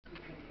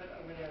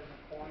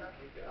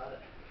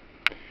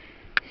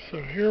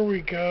So here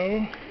we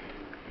go,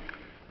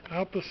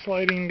 out the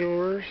sliding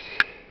doors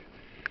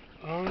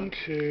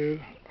onto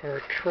our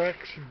Trex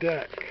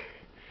Deck.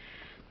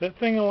 That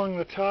thing along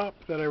the top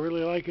that I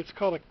really like, it's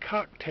called a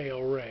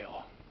cocktail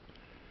rail.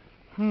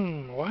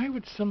 Why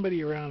would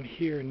somebody around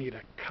here need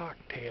a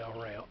cocktail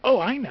rail? Oh,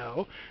 I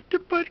know, to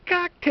put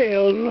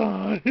cocktails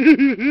on.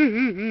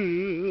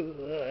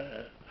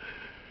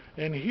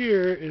 And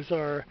here is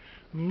our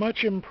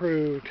much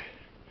improved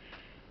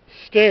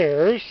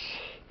stairs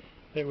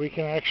that we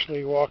can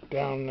actually walk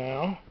down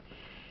now.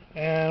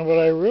 And what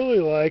I really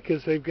like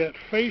is they've got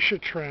fascia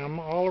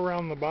trim all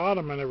around the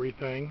bottom and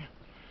everything.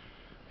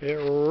 It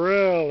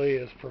really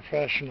is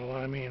professional.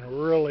 I mean,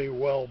 really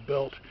well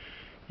built.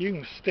 You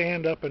can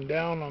stand up and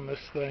down on this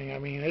thing. I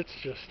mean, it's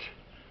just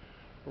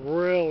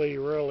really,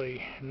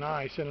 really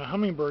nice. And the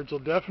hummingbirds will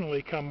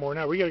definitely come more.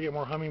 Now, we got to get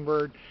more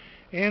hummingbird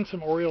and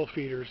some oriole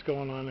feeders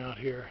going on out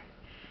here.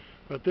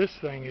 But this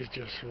thing is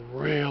just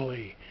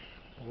really,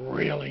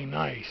 really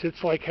nice.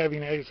 It's like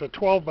having it's a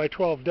 12 by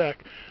 12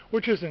 deck,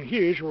 which isn't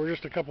huge. We're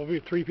just a couple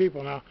of 3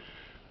 people now,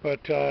 but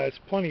it's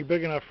plenty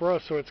big enough for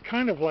us. So it's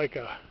kind of like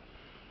an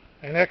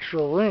extra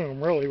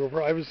room, really.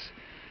 I was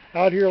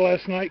out here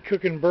last night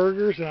cooking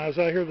burgers, and I was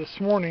out here this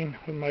morning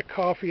with my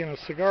coffee and a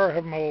cigar,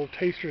 having my little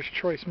taster's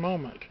choice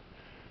moment.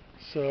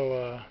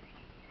 So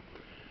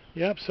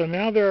yep. So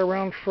now they're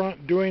around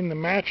front doing the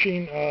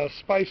matching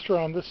spiced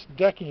rum. This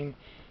decking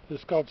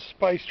is called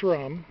spiced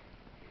rum,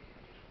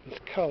 this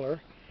color.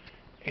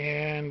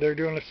 And they're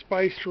doing a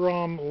spiced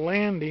rum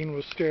landing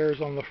with stairs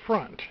on the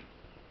front.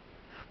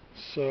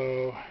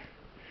 So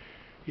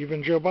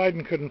even Joe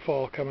Biden couldn't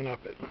fall coming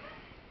up it.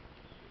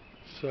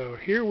 So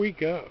here we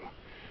go.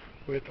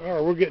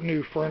 We'll get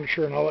new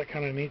furniture and all that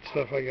kind of neat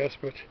stuff, I guess,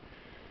 but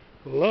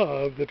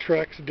love the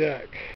Trex Deck.